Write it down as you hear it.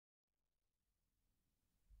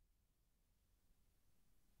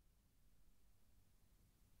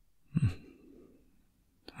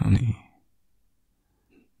Honey,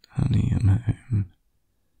 honey, I'm home.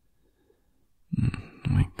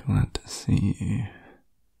 I'm glad to see you.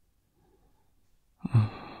 Oh,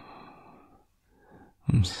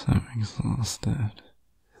 I'm so exhausted.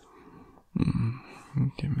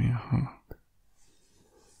 Give me a hug.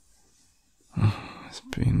 Oh, it's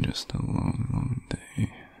been just a long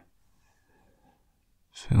day.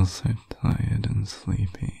 Feel so tired and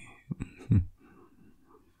sleepy.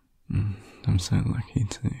 I'm so lucky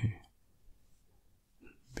to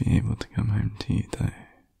be able to come home to you though.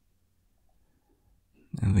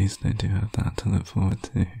 At least I do have that to look forward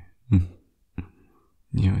to.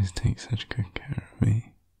 You always take such good care of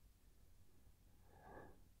me.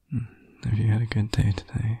 Have you had a good day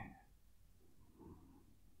today?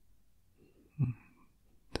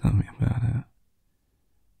 Tell me about it.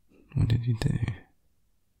 What did you do?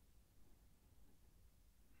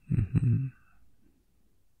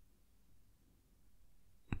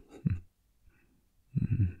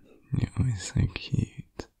 You're always so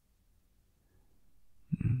cute.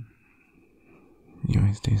 You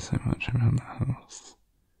always do so much around the house.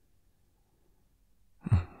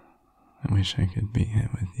 I wish I could be here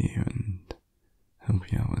with you and help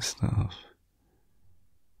you out with stuff.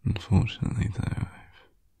 Unfortunately though,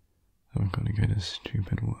 I've got to go to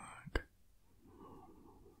stupid work.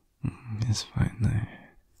 It's fine though,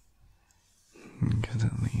 because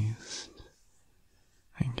at least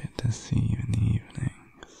I get to see you in the evenings.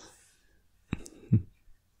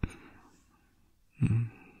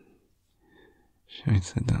 Shall we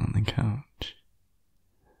sit down on the couch?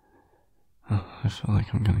 Oh, I feel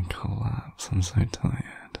like I'm gonna collapse, I'm so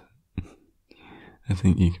tired. I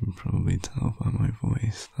think you can probably tell by my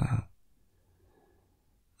voice that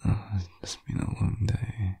it's just been a long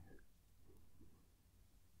day.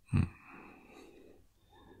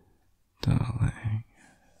 Darling,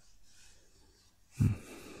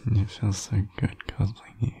 it feels so good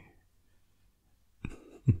cuddling you.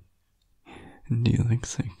 And you look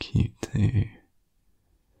so cute too.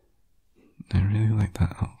 I really like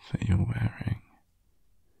that outfit you're wearing.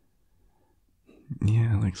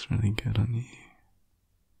 Yeah, it looks really good on you.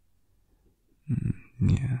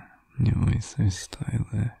 Yeah, you're always so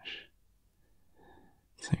stylish.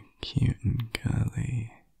 So cute and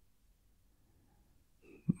girly.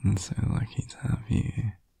 I'm so lucky to have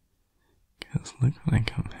you. Cause look what I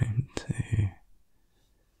come home to.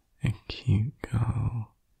 A cute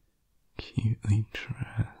girl, cutely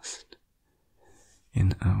dressed,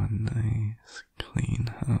 in our nice, clean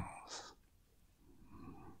house.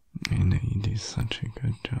 I know you do such a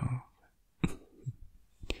good job.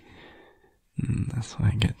 That's why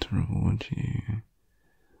I get to reward you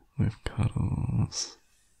with cuddles,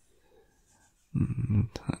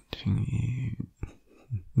 touching you,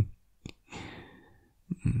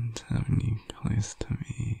 and having you close to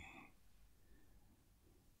me.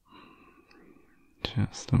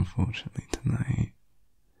 Just unfortunately tonight,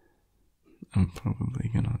 I'm probably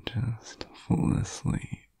gonna just fall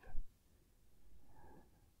asleep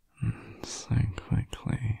so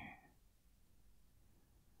quickly.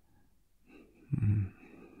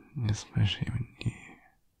 Especially when you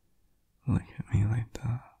look at me like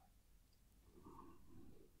that.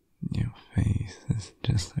 Your face is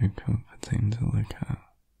just so comforting to look at.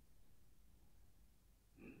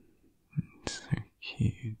 It's so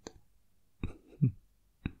cute.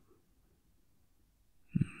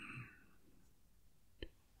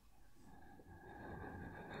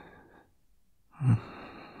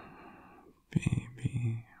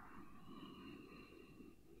 Baby.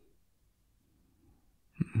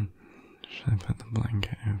 Should I put the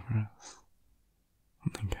blanket over us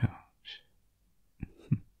on the couch?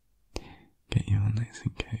 Get you all nice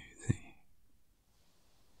and cozy.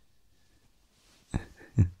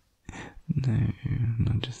 No, I'm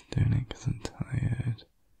not just doing it because I'm tired.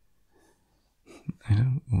 I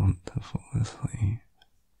don't want to fall asleep.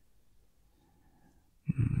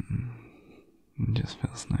 It just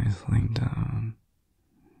feels nice laying down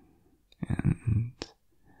and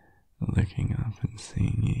looking up and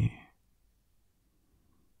seeing you.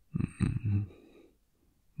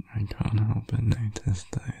 I can't help but notice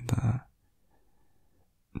though that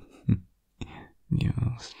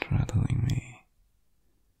you're straddling me.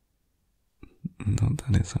 Not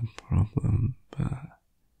that it's a problem, but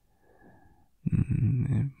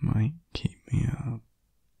it might keep me up.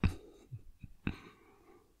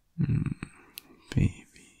 Baby.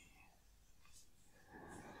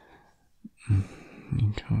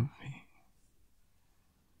 You comfy.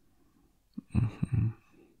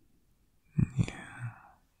 Yeah.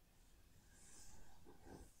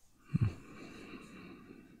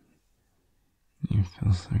 You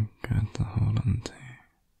feel so good to hold on to.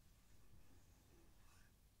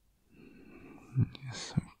 You're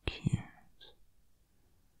so cute.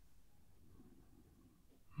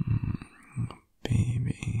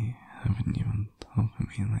 Baby, having you on top of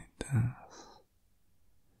me like this.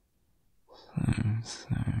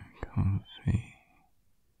 So comfy.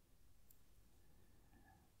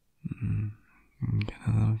 Get a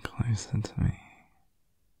little closer to me.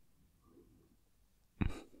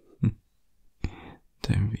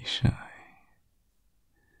 Don't be shy.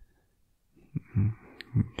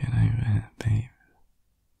 Get over here, babe.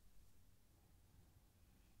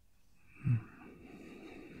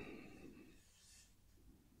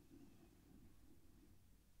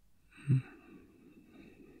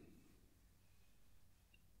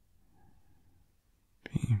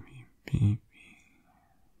 Baby, baby.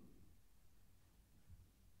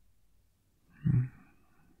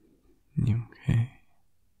 You okay?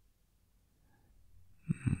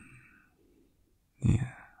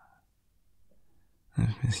 Yeah.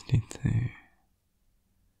 I've missed you too.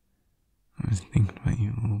 I was thinking about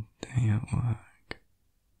you all day at work.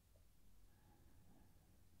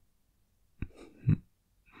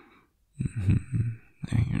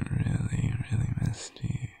 I really missed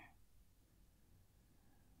you.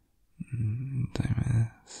 I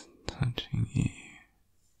miss touching you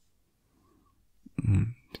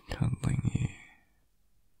and cuddling you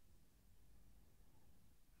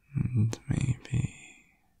and maybe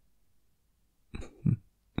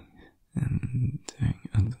and doing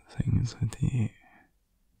other things with you.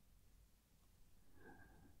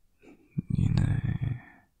 You know,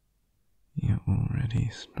 you're already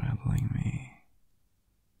straddling me.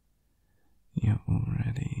 You're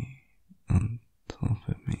already on top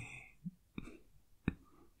of me.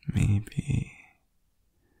 Maybe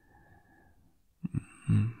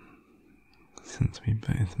since we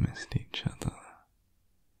both missed each other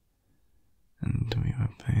and we were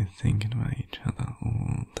both thinking about each other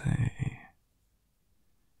all day,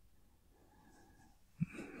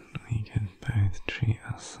 we could both treat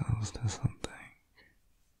ourselves to something.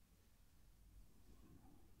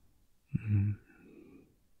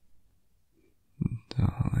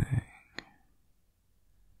 Darling,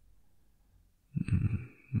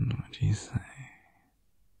 what do you say?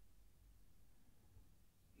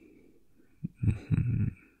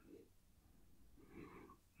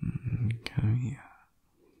 Come here.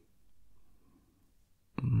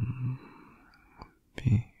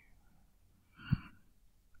 Be.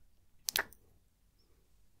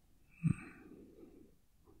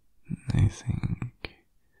 I think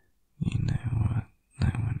you know what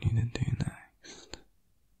I want you to do next.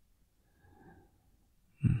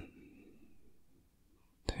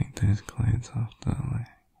 Take those clothes off, darling.